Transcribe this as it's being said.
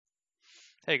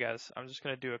Hey guys, I'm just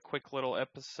going to do a quick little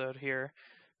episode here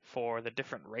for the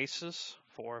different races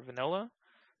for vanilla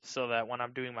so that when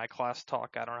I'm doing my class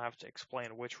talk, I don't have to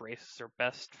explain which races are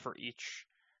best for each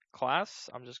class.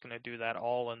 I'm just going to do that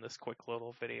all in this quick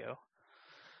little video.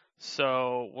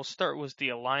 So we'll start with the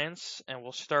Alliance and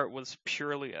we'll start with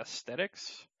purely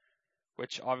aesthetics,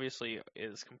 which obviously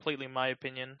is completely my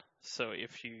opinion. So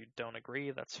if you don't agree,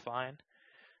 that's fine.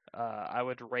 I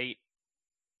would rate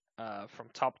from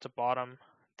top to bottom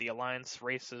the Alliance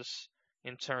races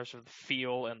in terms of the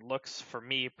feel and looks. For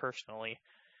me personally,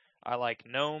 I like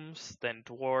gnomes, then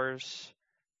dwarves,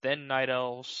 then night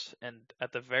elves, and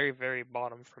at the very, very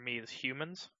bottom for me is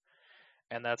humans.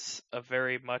 And that's a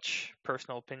very much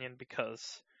personal opinion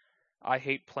because I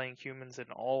hate playing humans in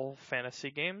all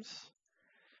fantasy games.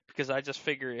 Because I just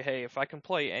figure, hey, if I can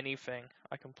play anything,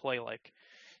 I can play like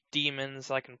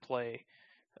demons, I can play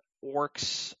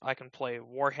orcs, I can play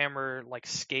Warhammer like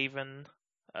Skaven.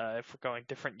 If we're going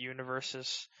different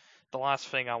universes, the last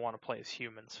thing I want to play is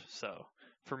humans. So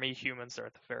for me, humans are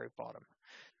at the very bottom.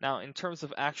 Now, in terms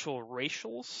of actual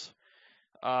racials,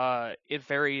 it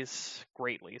varies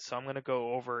greatly. So I'm going to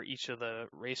go over each of the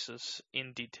races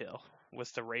in detail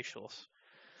with the racials.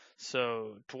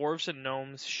 So dwarves and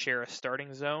gnomes share a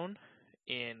starting zone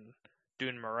in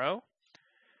Dune Moreau.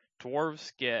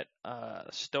 Dwarves get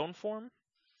stone form,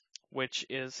 which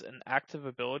is an active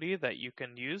ability that you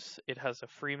can use. It has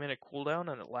a 3-minute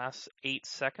cooldown and it lasts 8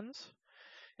 seconds.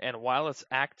 And while it's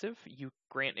active, you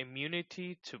grant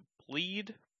immunity to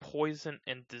bleed, poison,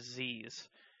 and disease.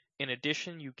 In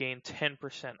addition, you gain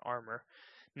 10% armor.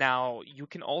 Now, you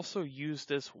can also use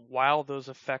this while those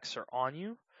effects are on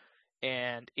you,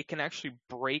 and it can actually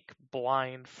break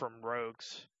blind from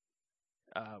rogues,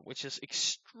 which is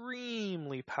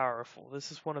extremely powerful.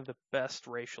 This is one of the best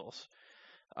racials.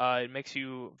 It makes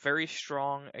you very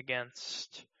strong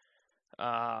against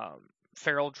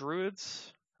feral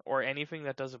druids or anything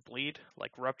that doesn't bleed,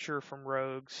 like Rupture from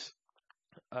rogues,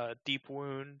 Deep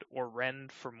Wound, or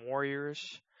Rend from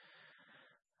warriors.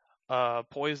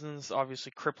 Poisons,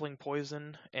 obviously crippling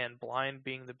poison and blind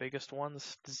being the biggest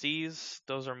ones. Disease,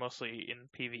 those are mostly in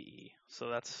PvE, so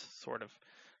that's sort of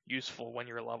useful when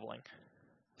you're leveling.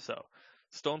 So,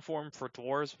 Stoneform for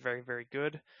dwarves, very, very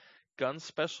good. Gun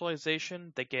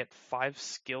specialization, they get 5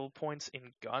 skill points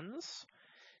in guns.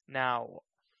 Now,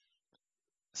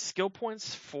 skill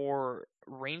points for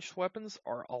ranged weapons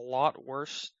are a lot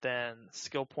worse than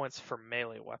skill points for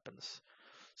melee weapons.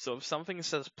 So if something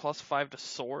says +5 to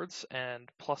swords and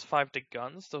 +5 to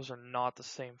guns, those are not the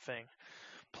same thing.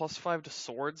 +5 to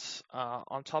swords,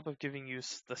 on top of giving you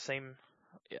the same,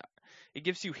 yeah, it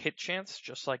gives you hit chance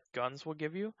just like guns will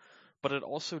give you, but it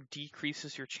also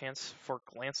decreases your chance for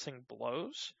glancing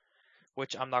blows,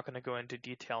 which I'm not going to go into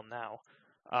detail now,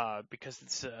 because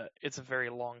it's a very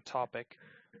long topic.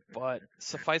 But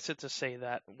suffice it to say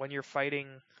that when you're fighting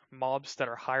mobs that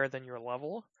are higher than your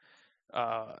level,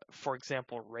 for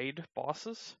example, raid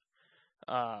bosses,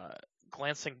 uh,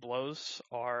 glancing blows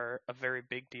are a very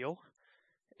big deal,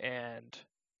 and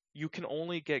you can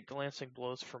only get glancing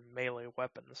blows from melee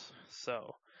weapons.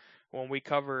 So when we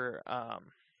cover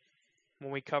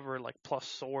like plus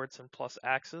swords and plus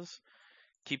axes,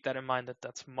 keep that in mind that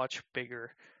that's much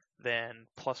bigger than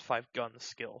 +5 gun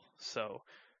skill. So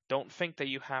don't think that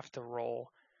you have to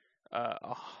roll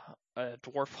a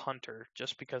dwarf hunter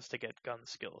just because to get gun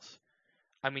skills.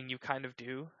 I mean, you kind of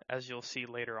do, as you'll see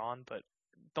later on, but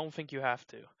don't think you have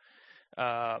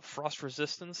to. Frost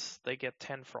resistance, they get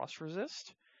 10 frost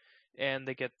resist, and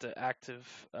they get the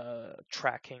active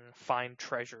tracking find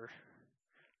treasure,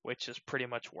 which is pretty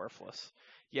much worthless.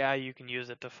 Yeah, you can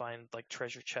use it to find like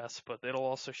treasure chests, but it'll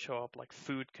also show up like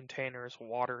food containers,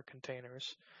 water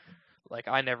containers. Like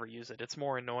I never use it. It's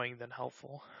more annoying than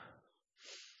helpful.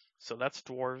 So that's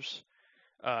dwarves.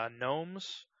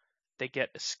 Gnomes, they get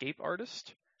escape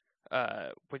artist,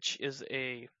 which is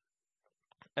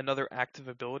another active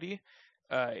ability.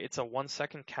 It's a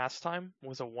 1-second cast time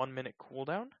with a 1-minute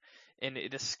cooldown, and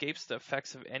it escapes the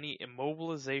effects of any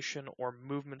immobilization or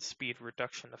movement speed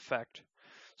reduction effect.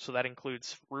 So that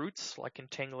includes roots, like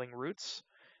entangling roots,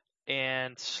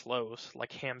 and slows,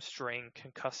 like hamstring,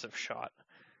 concussive shot.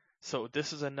 So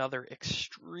this is another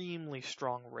extremely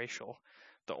strong racial.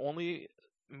 The only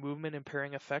movement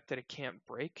impairing effect that it can't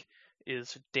break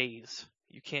is daze.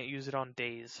 You can't use it on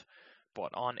daze,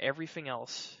 but on everything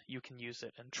else you can use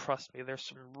it. And trust me, there's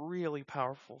some really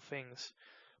powerful things,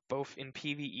 both in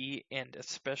PvE and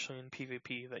especially in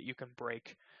PvP, that you can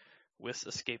break with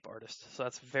Escape Artist. So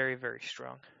that's very, very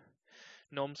strong.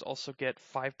 Gnomes also get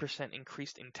 5%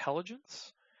 increased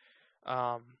intelligence,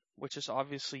 which is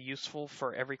obviously useful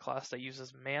for every class that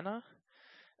uses mana.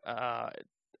 Uh,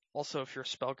 Also, if you're a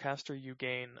spellcaster, you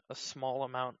gain a small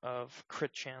amount of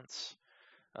crit chance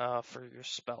for your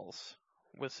spells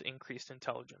with increased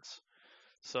intelligence.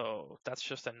 So that's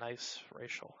just a nice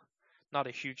racial. Not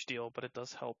a huge deal, but it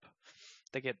does help.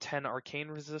 They get 10 arcane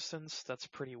resistance. That's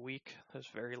pretty weak. There's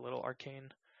very little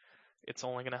arcane. It's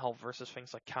only going to help versus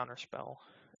things like Counterspell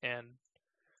and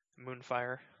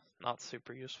Moonfire. Not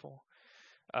super useful.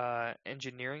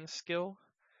 Engineering skill.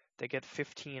 They get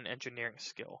 15 engineering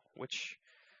skill, which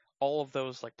all of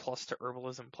those, like plus to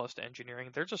herbalism, plus to engineering,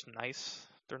 they're just nice.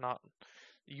 They're not,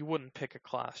 you wouldn't pick a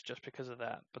class just because of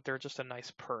that, but they're just a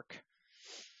nice perk.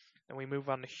 Then we move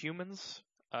on to humans.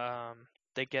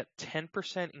 They get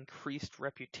 10% increased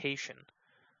reputation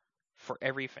for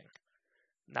everything.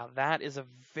 Now that is a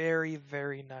very,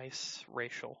 very nice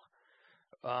racial.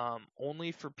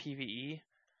 Only for PvE,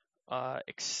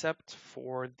 except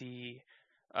for the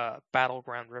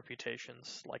battleground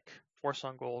reputations like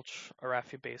Warsong Gulch,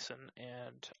 Arathi Basin,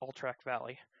 and Alterac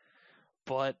Valley.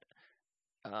 But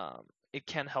it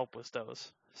can help with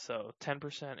those. So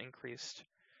 10% increased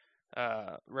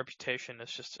reputation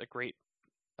is just a great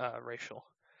racial.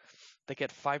 They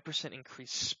get 5%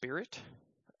 increased spirit.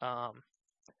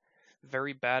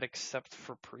 Very bad except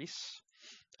for priests.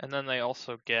 And then they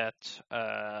also get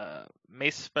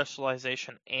mace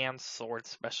specialization and sword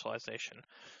specialization.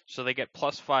 So they get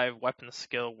 +5 weapon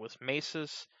skill with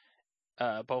maces,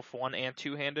 both one and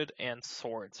two-handed, and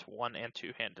swords, one and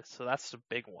two-handed. So that's the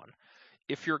big one.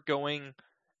 If you're going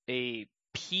a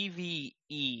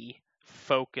PvE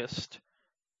focused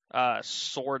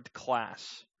sword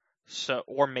class,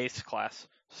 or mace class,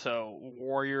 so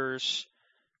warriors,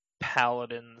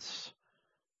 paladins,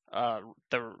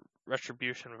 the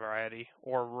retribution variety,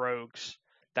 or rogues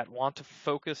that want to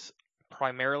focus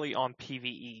primarily on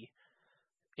PvE,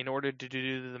 in order to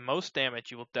do the most damage,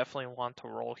 you will definitely want to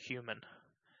roll human.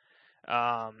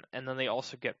 And then they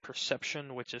also get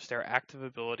perception, which is their active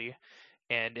ability,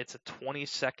 and it's a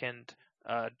 20-second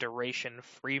duration,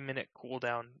 3-minute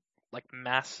cooldown, like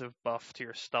massive buff to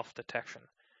your stealth detection.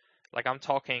 Like I'm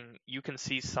talking, you can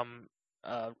see some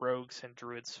rogues and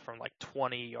druids from like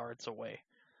 20 yards away.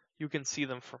 You can see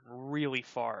them from really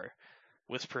far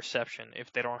with perception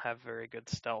if they don't have very good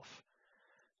stealth.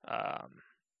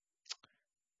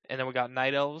 And then we got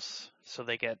night elves, so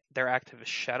they get their active is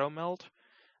Shadow Meld.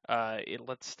 It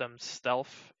lets them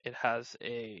stealth. It has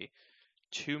a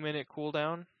 2-minute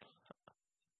cooldown.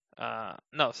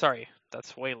 No, sorry,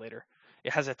 that's way later.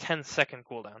 It has a 10-second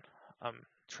cooldown. I'm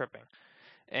tripping.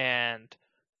 And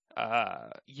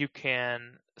you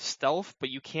can stealth, but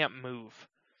you can't move.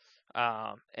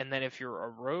 And then if you're a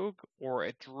rogue or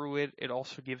a druid, it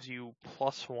also gives you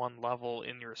 +1 level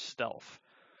in your stealth.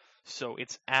 So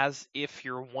it's as if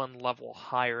you're 1 level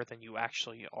higher than you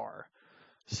actually are.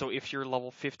 So if you're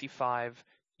level 55,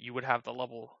 you would have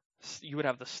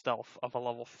the stealth of a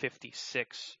level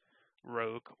 56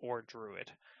 rogue or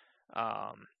druid.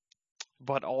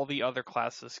 But all the other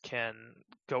classes can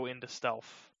go into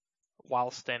stealth while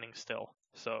standing still.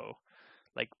 So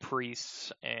like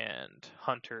priests and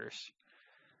hunters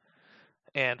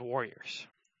and warriors.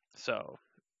 So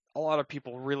a lot of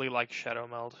people really like Shadow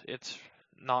Meld. It's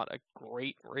not a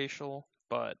great racial,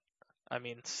 but I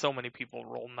mean, so many people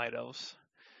roll Night Elves.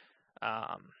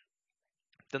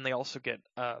 Then they also get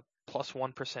a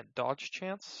 +1% dodge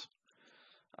chance.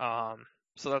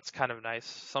 So that's kind of nice.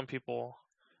 Some people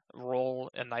roll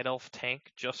a Night Elf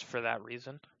tank just for that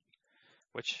reason,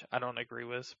 which I don't agree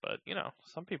with, but you know,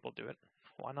 some people do it.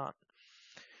 Why not?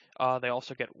 They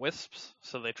also get wisps,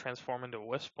 so they transform into a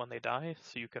wisp when they die,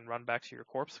 so you can run back to your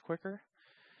corpse quicker.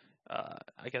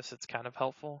 I guess it's kind of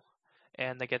helpful.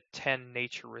 And they get 10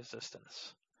 nature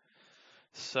resistance.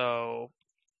 So,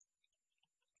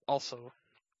 also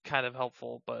kind of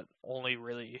helpful, but only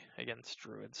really against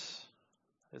druids.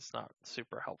 It's not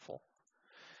super helpful.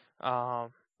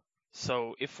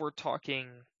 So if we're talking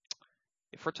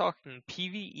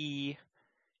PvE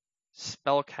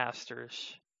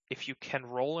spellcasters, if you can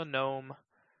roll a gnome,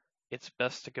 it's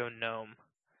best to go gnome.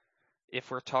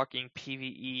 If we're talking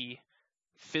PvE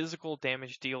physical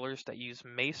damage dealers that use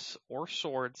mace or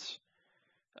swords,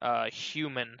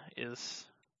 human is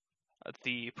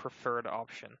the preferred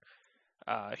option.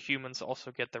 Humans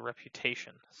also get the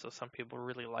reputation, so some people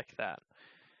really like that.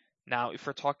 Now, if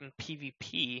we're talking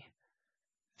PvP,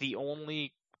 the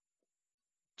only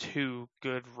two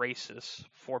good races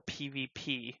for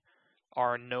PvP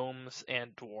are gnomes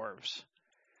and dwarves.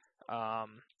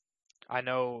 I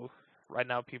know right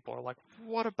now people are like,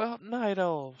 what about night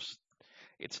elves?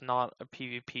 It's not a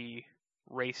PvP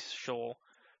racial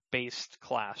based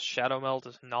class. Shadowmeld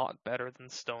is not better than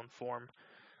Stoneform.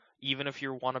 even if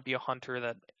you want to be a hunter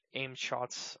that aims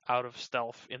shots out of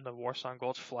stealth in the Warsong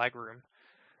Gulch flag room,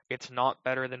 it's not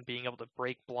better than being able to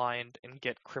break blind and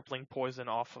get crippling poison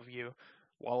off of you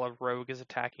while a rogue is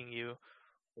attacking you,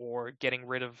 or getting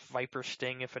rid of Viper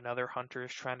Sting if another hunter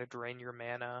is trying to drain your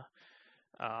mana.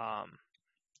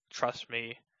 Trust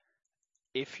me,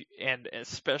 and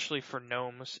especially for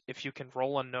gnomes, if you can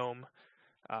roll a gnome,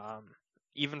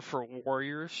 even for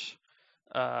warriors,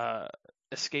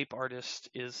 Escape Artist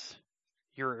is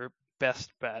your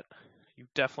best bet. You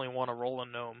definitely want to roll a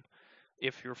gnome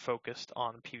if you're focused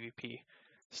on PvP.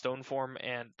 Stoneform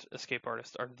and Escape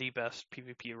Artist are the best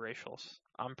PvP racials.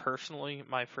 I'm personally,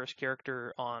 my first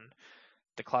character on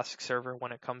the classic server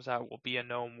when it comes out will be a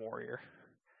gnome warrior.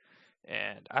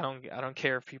 And I don't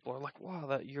care if people are like, wow,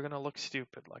 that you're gonna look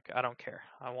stupid. Like, I don't care.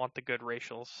 I want the good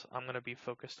racials. I'm gonna be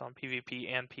focused on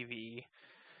PvP and PvE,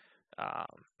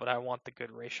 but I want the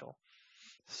good racial.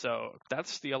 So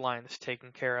that's the alliance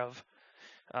taken care of.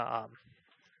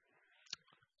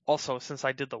 Also, since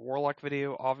I did the Warlock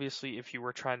video, obviously if you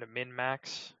were trying to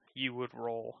min-max, you would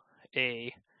roll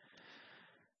a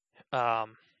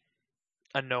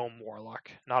gnome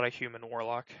Warlock, not a human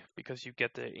Warlock, because you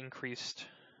get the increased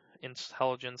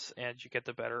intelligence and you get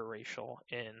the better racial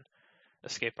in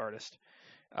Escape Artist.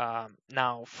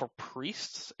 Now, for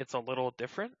priests, it's a little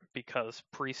different because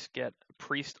priests get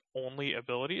priest-only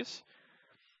abilities.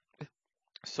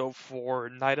 So for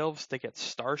Night Elves, they get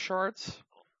Star Shards,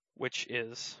 which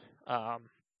is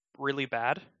really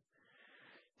bad.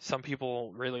 Some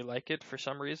people really like it for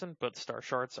some reason, but Star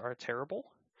Shards are terrible.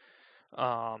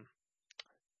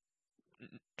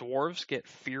 Dwarves get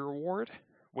Fear Ward,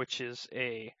 which is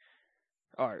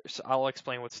Alright, so I'll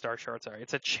explain what Star Shards are.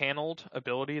 It's a channeled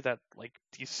ability that, like,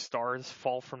 these stars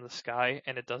fall from the sky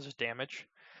and it does damage.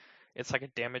 It's like a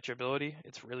damage ability.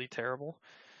 It's really terrible.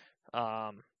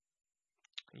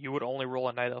 You would only roll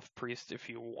a Night Elf Priest if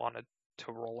you wanted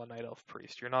to roll a Night Elf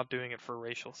Priest. You're not doing it for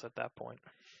racials at that point.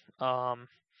 Dwarves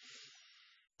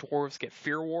get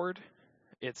Fear Ward.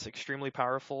 It's extremely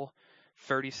powerful.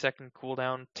 30-second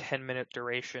cooldown, 10-minute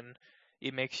duration.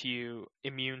 It makes you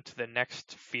immune to the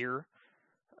next fear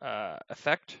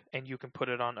effect, and you can put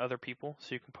it on other people.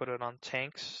 So you can put it on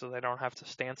tanks so they don't have to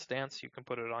stance. You can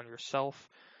put it on yourself.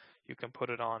 You can put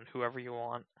it on whoever you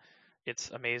want.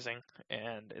 It's amazing,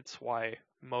 and it's why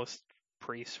most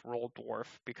priests roll dwarf,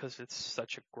 because it's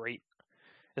such a great,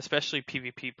 especially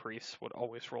PvP priests would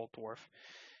always roll dwarf.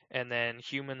 And then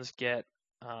humans get,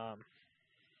 I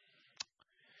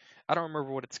don't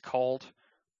remember what it's called,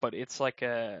 but it's like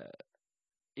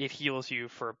it heals you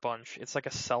for a bunch. It's like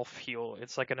a self-heal.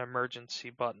 It's like an emergency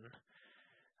button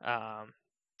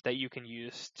that you can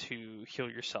use to heal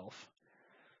yourself.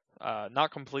 Not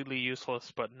completely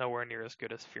useless, but nowhere near as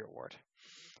good as Fear Ward.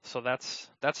 So that's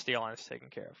the alliance taken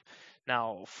care of.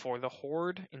 Now, for the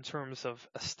Horde, in terms of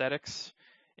aesthetics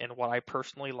and what I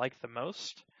personally like the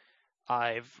most,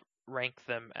 I've ranked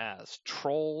them as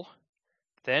Troll,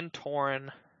 then Tauren,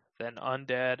 then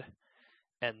Undead,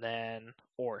 and then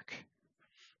Orc.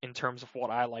 In terms of what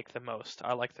I like the most,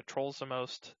 I like the Trolls the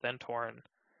most, then Tauren,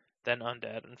 then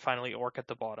Undead, and finally Orc at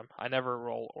the bottom. I never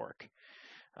roll Orc.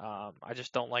 I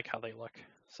just don't like how they look,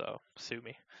 so sue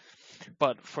me.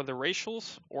 But for the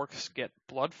racials, Orcs get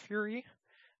Blood Fury,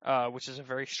 which is a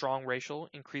very strong racial.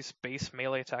 Increase base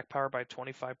melee attack power by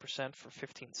 25% for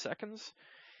 15 seconds,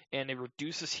 and it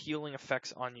reduces healing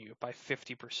effects on you by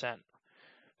 50%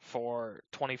 for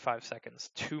 25 seconds.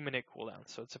 2-minute cooldown,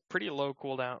 so it's a pretty low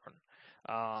cooldown.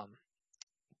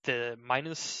 The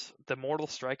Mortal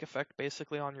Strike effect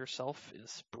basically on yourself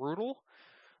is brutal,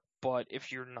 but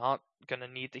if you're not gonna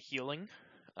need the healing,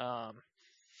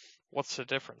 what's the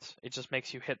difference? It just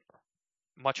makes you hit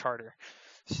much harder.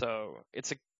 So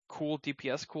it's a cool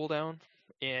DPS cooldown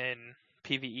in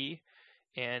PvE,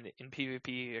 and in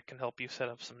PvP it can help you set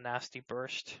up some nasty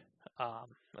burst.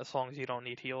 As long as you don't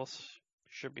need heals,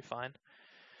 should be fine.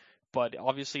 But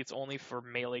obviously it's only for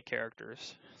melee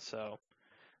characters, so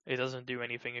it doesn't do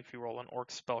anything if you roll an Orc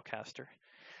Spellcaster.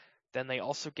 Then they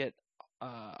also get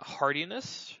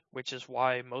Hardiness, which is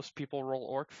why most people roll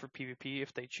Orc for PvP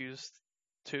if they choose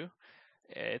to.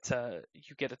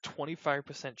 You get a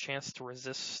 25% chance to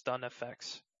resist stun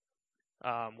effects,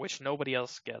 which nobody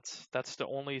else gets. That's the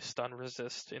only stun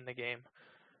resist in the game,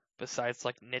 besides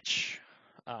like niche.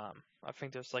 I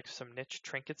think there's like some niche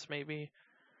trinkets maybe,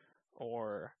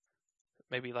 or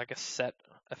maybe like a set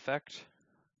effect.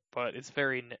 But it's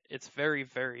very,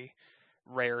 very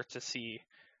rare to see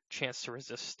chance to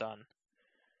resist stun.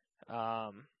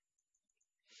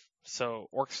 So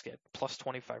Orcs get plus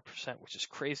 25%, which is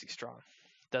crazy strong.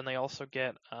 Then they also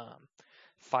get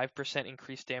 5%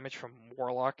 increased damage from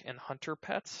Warlock and Hunter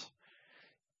pets.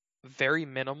 Very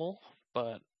minimal,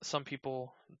 but some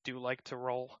people do like to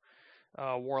roll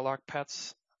Warlock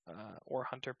pets or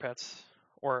Hunter pets,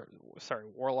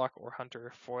 Warlock or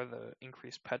Hunter for the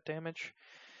increased pet damage.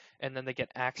 And then they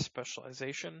get Axe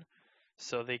specialization,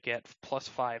 so they get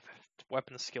 +5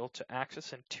 weapon skill to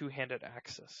Axis and two-handed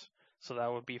Axis. So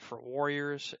that would be for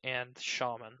warriors and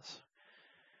shamans.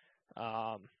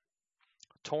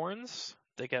 Taurens,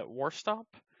 they get War Stop,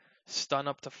 stun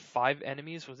up to 5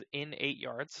 enemies within 8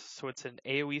 yards, so it's an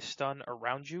AoE stun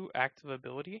around you active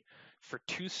ability for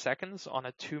 2 seconds on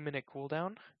a 2-minute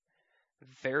cooldown.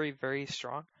 Very, very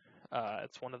strong.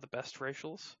 It's one of the best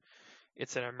racials.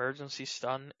 It's an emergency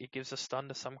stun. It gives a stun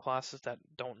to some classes that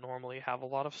don't normally have a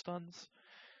lot of stuns.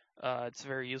 It's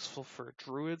very useful for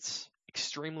druids,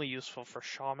 extremely useful for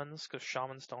shamans, because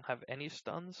shamans don't have any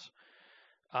stuns.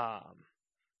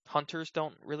 Hunters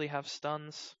don't really have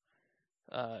stuns,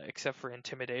 except for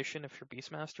intimidation if you're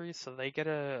beast mastery, so they get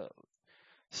a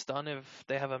stun if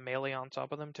they have a melee on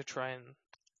top of them to try and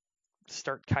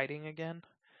start kiting again.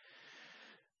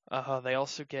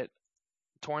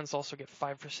 Taurens also get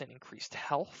 5% increased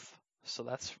health, so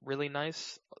that's really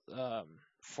nice.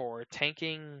 For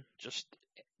tanking, just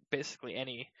basically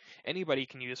anybody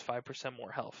can use 5%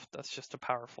 more health. That's just a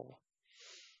powerful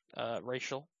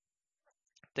racial.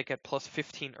 They get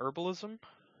 +15 herbalism.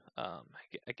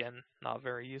 Again, not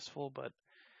very useful, but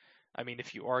I mean,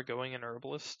 if you are going an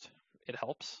herbalist, it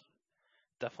helps.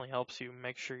 Definitely helps you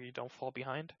make sure you don't fall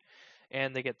behind.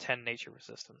 And they get 10 nature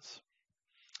resistance.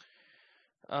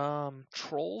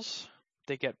 Trolls,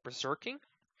 they get berserking.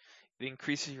 It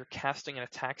increases your casting and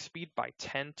attack speed by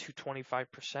 10 to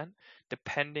 25%,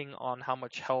 depending on how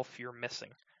much health you're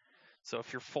missing. So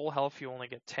if you're full health, you only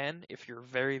get 10. If you're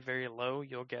very, very low,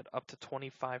 you'll get up to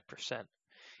 25%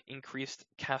 increased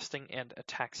casting and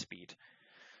attack speed.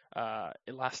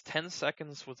 It lasts 10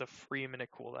 seconds with a 3-minute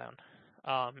cooldown.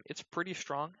 It's pretty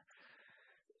strong.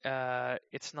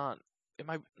 It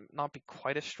might not be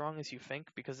quite as strong as you think,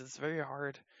 because it's very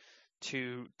hard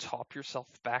to top yourself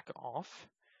back off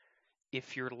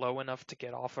if you're low enough to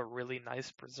get off a really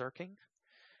nice berserking.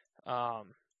 I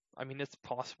mean, it's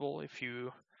possible if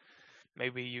you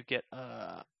get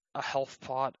a health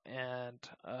pot and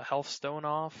a health stone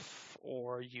off,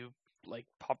 or you like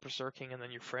pop berserking and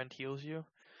then your friend heals you,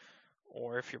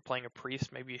 or if you're playing a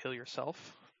priest, maybe you heal yourself.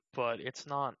 But it's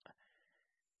not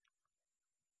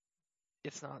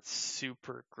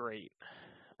super great.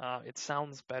 It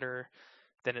sounds better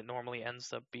than it normally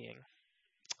ends up being.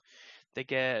 They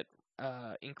get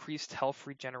increased health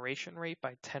regeneration rate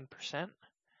by 10%,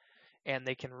 and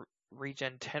they can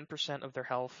regen 10% of their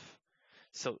health.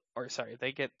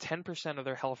 They get 10% of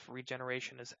their health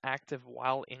regeneration is active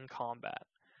while in combat.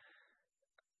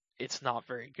 It's not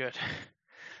very good.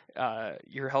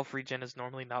 Your health regen is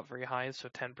normally not very high, so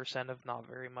 10% of not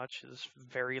very much is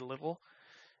very little,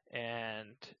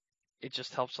 and it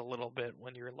just helps a little bit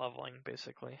when you're leveling,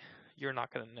 basically. You're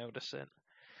not going to notice it.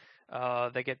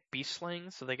 They get Beast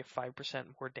Slaying, so they get 5%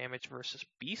 more damage versus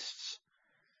beasts.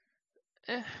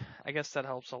 I guess that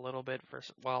helps a little bit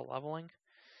while leveling.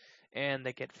 And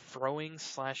they get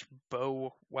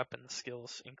throwing/bow weapon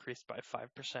skills increased by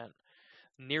 5%.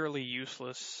 Nearly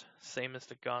useless, same as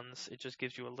the guns. It just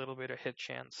gives you a little bit of hit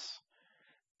chance.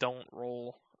 Don't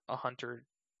roll a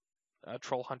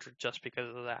troll hunter just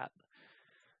because of that.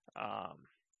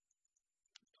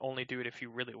 Only do it if you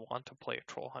really want to play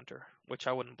a troll hunter, which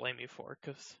I wouldn't blame you for,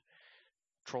 because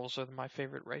trolls are my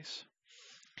favorite race.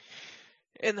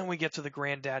 And then we get to the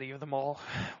granddaddy of them all.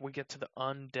 We get to the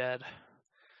undead.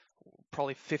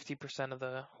 Probably 50% of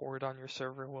the horde on your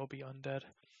server will be undead.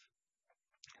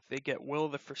 They get Will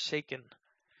of the Forsaken.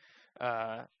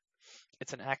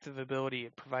 It's an active ability.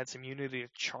 It provides immunity to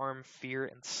charm, fear,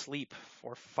 and sleep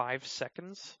for 5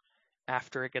 seconds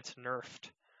after it gets nerfed.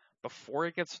 Before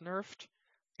it gets nerfed,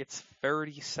 it's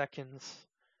 30 seconds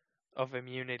of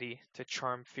immunity to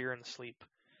charm, fear, and sleep.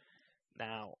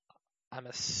 Now, I'm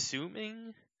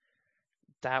assuming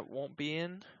that won't be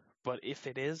in, but if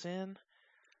it is in,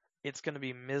 it's going to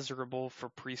be miserable for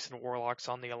priests and warlocks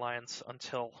on the Alliance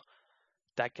until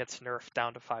that gets nerfed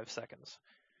down to 5 seconds.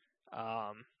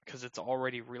 Because it's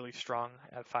already really strong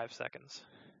at 5 seconds.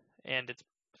 And it's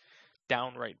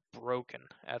downright broken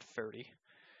at 30.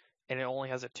 And it only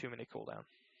has a 2-minute cooldown.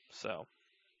 So,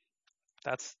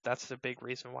 that's the big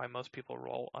reason why most people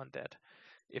roll undead,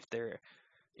 if they're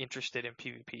interested in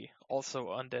PvP. Also,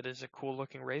 undead is a cool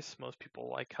looking race. Most people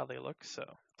like how they look, so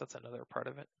that's another part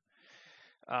of it.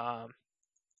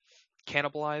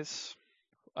 Cannibalize.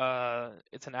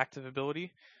 It's an active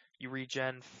ability. You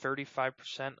regen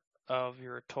 35% of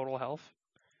your total health.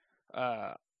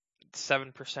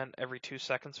 7% every 2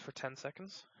 seconds for 10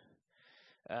 seconds.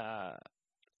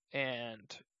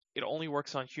 And it only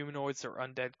works on humanoids or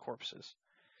undead corpses.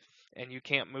 And you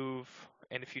can't move,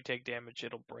 and if you take damage,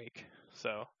 it'll break.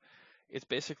 So it's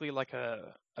basically like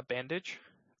a bandage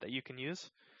that you can use.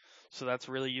 So that's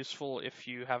really useful if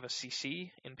you have a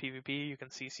CC in PvP. You can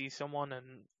CC someone and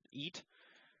eat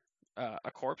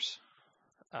a corpse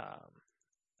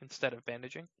instead of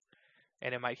bandaging.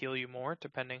 And it might heal you more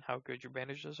depending how good your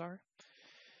bandages are.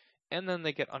 And then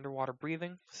they get underwater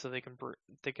breathing, so they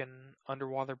can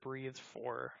underwater breathe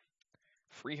for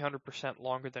 300%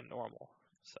 longer than normal.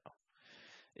 So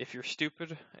if you're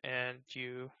stupid and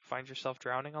you find yourself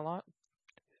drowning a lot,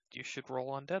 you should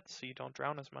roll undead so you don't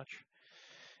drown as much.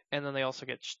 And then they also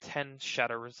get 10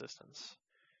 shadow resistance,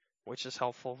 which is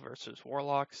helpful versus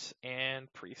warlocks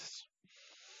and priests.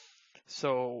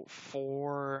 So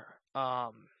for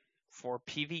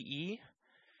PvE,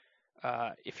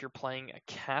 if you're playing a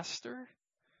caster,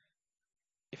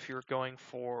 if you're going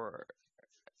for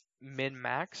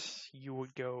min-max, you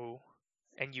would go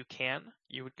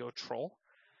troll,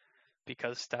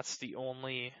 because that's the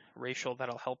only racial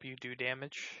that'll help you do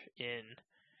damage in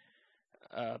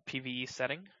a PvE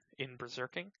setting in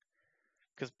berserking,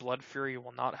 because Blood Fury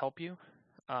will not help you.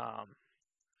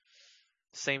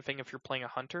 Same thing if you're playing a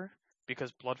hunter,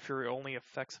 because Blood Fury only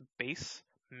affects base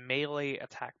melee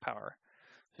attack power.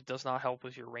 It does not help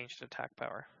with your ranged attack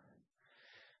power.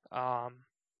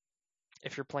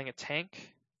 If you're playing a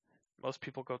tank, most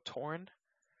people go Tauren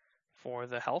for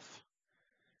the health.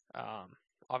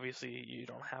 Obviously, you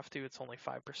don't have to. It's only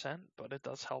 5%, but it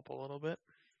does help a little bit.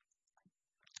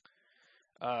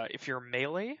 If you're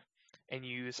melee and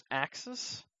you use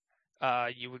axes,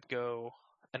 you would go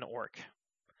an orc.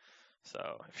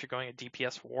 So if you're going a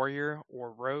DPS warrior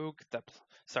or rogue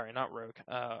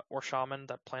or shaman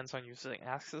that plans on using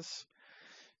axes,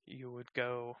 you would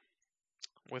go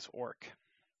with orc.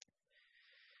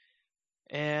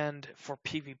 And for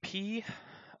PvP,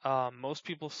 most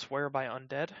people swear by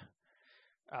undead.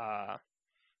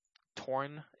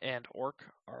 Tauren and orc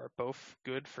are both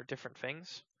good for different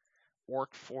things.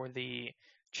 Orc for the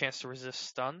chance to resist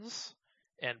stuns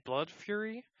and Blood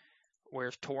Fury,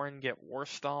 whereas Tauren get War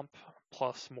Stomp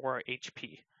plus more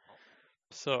HP.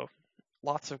 So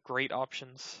lots of great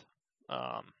options.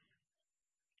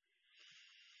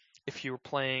 If you're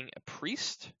playing a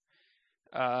priest,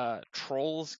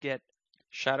 trolls get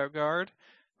Shadow Guard,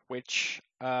 which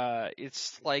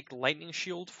it's like Lightning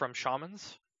Shield from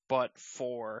shamans, but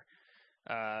for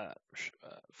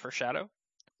Shadow.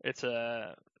 It's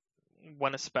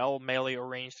when a spell, melee, or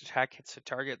ranged attack hits a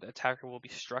target, the attacker will be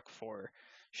struck for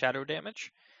shadow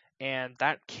damage, and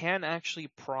that can actually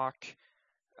proc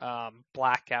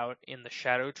Blackout in the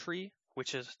Shadow Tree,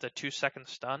 which is the 2-second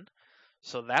stun.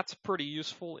 So that's pretty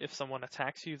useful if someone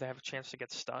attacks you. They have a chance to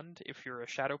get stunned if you're a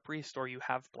Shadow Priest or you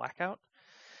have Blackout.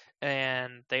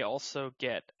 And they also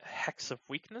get Hex of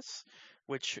Weakness,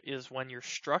 which is when you're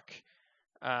struck.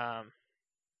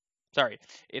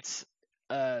 It's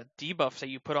a debuff that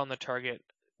you put on the target,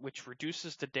 which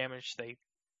reduces the damage they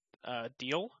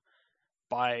deal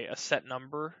by a set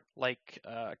number, like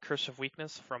Curse of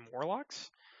Weakness from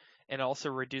Warlocks, and also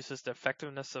reduces the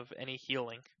effectiveness of any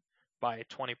healing by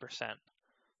 20%.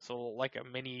 So like a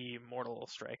mini Mortal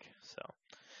Strike. So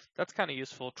that's kind of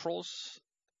useful. Trolls,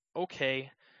 okay,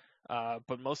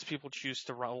 but most people choose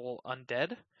to roll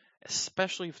Undead,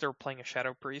 especially if they're playing a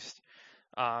Shadow Priest,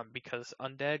 because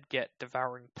Undead get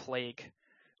Devouring Plague,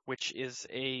 which is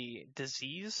a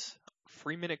disease,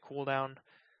 3-minute cooldown,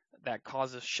 that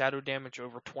causes shadow damage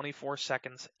over 24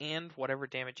 seconds, and whatever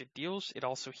damage it deals, it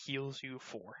also heals you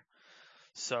for.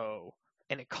 So,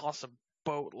 and it costs a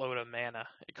boatload of mana.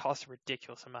 It costs a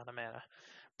ridiculous amount of mana,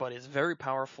 but it's very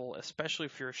powerful, especially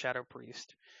if you're a Shadow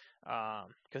Priest,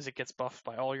 because it gets buffed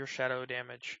by all your shadow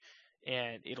damage,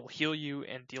 and it'll heal you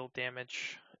and deal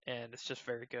damage, and it's just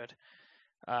very good.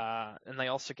 And they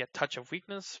also get Touch of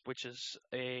Weakness, which is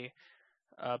a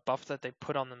buff that they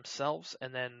put on themselves,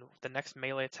 and then the next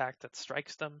melee attack that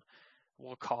strikes them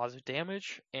will cause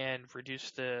damage and reduce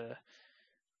the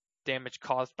damage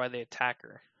caused by the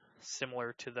attacker,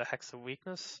 similar to the Hex of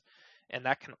Weakness. And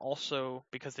that can also,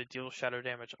 because they deal shadow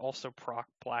damage, also proc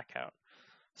Blackout.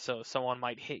 So someone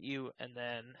might hit you and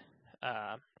then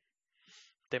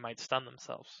they might stun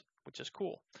themselves, which is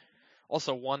cool.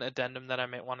 Also, one addendum that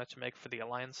I wanted to make for the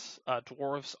Alliance,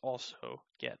 dwarves also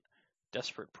get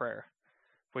Desperate Prayer,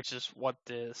 which is what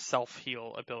the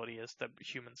self-heal ability is that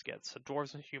humans get. So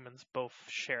dwarves and humans both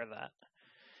share that.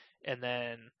 And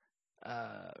then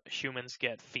humans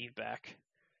get Feedback,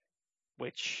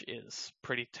 which is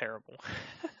pretty terrible.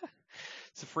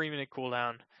 It's a 3-minute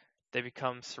cooldown. They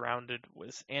become surrounded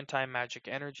with anti-magic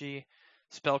energy.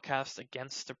 Spellcast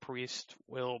against the priest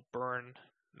will burn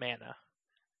mana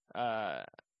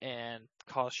and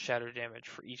cause shatter damage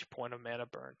for each point of mana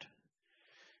burned.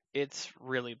 It's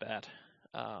really bad.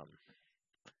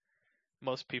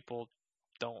 Most people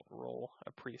don't roll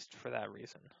a priest for that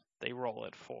reason. They roll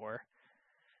it for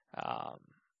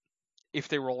if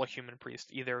they roll a human priest,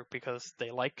 either because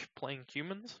they like playing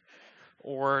humans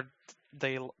or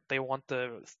they want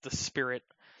the spirit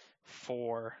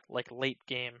for like late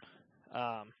game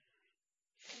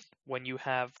when you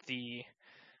have the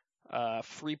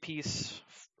 3-piece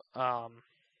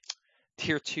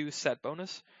tier 2 set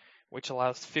bonus, which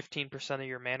allows 15% of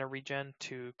your mana regen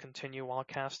to continue while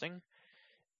casting,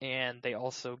 and they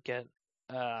also get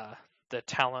the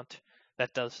talent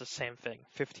that does the same thing.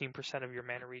 15% of your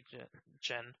mana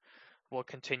regen will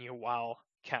continue while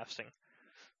casting.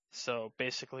 So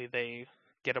basically they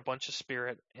get a bunch of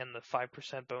spirit and the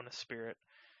 5% bonus spirit,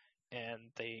 and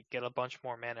they get a bunch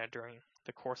more mana during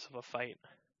the course of a fight.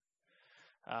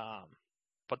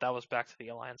 But that was back to the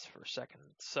Alliance for a second.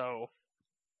 So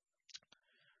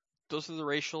those are the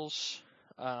racials.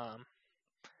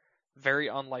 Very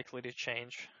unlikely to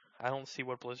change. I don't see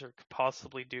what Blizzard could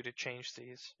possibly do to change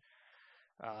these,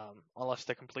 unless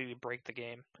they completely break the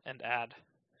game and add,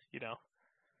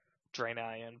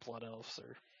 Draenei and Blood Elves,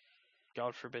 or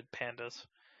God forbid pandas,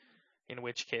 in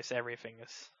which case everything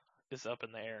is up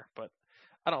in the air. But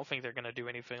I don't think they're going to do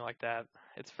anything like that.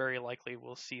 It's very likely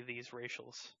we'll see these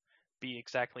racials be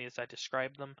exactly as I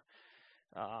described them.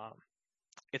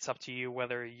 It's up to you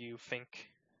whether you think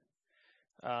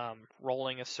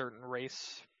rolling a certain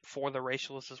race for the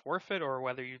racials is worth it, or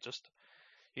whether you just,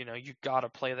 you gotta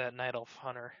play that Night Elf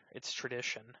Hunter. It's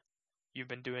tradition. You've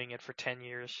been doing it for 10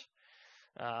 years.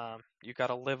 You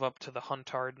gotta live up to the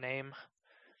Huntard name.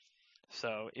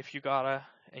 So if you gotta,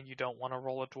 and you don't want to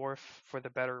roll a dwarf for the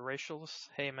better racials,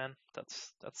 hey man,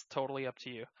 that's totally up to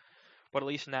you. But at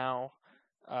least now,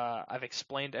 I've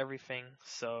explained everything,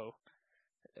 so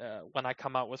when I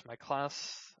come out with my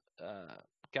class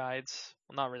guides,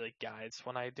 well, not really guides,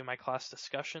 when I do my class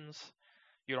discussions,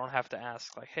 you don't have to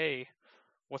ask, like, hey,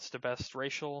 what's the best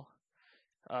racial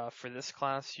for this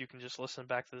class? You can just listen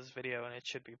back to this video and it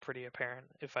should be pretty apparent.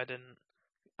 If I didn't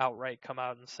outright come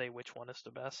out and say which one is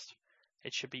the best,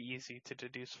 it should be easy to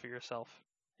deduce for yourself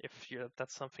if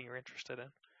that's something you're interested in.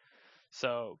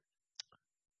 So,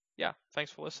 yeah,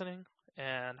 thanks for listening,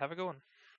 and have a good one.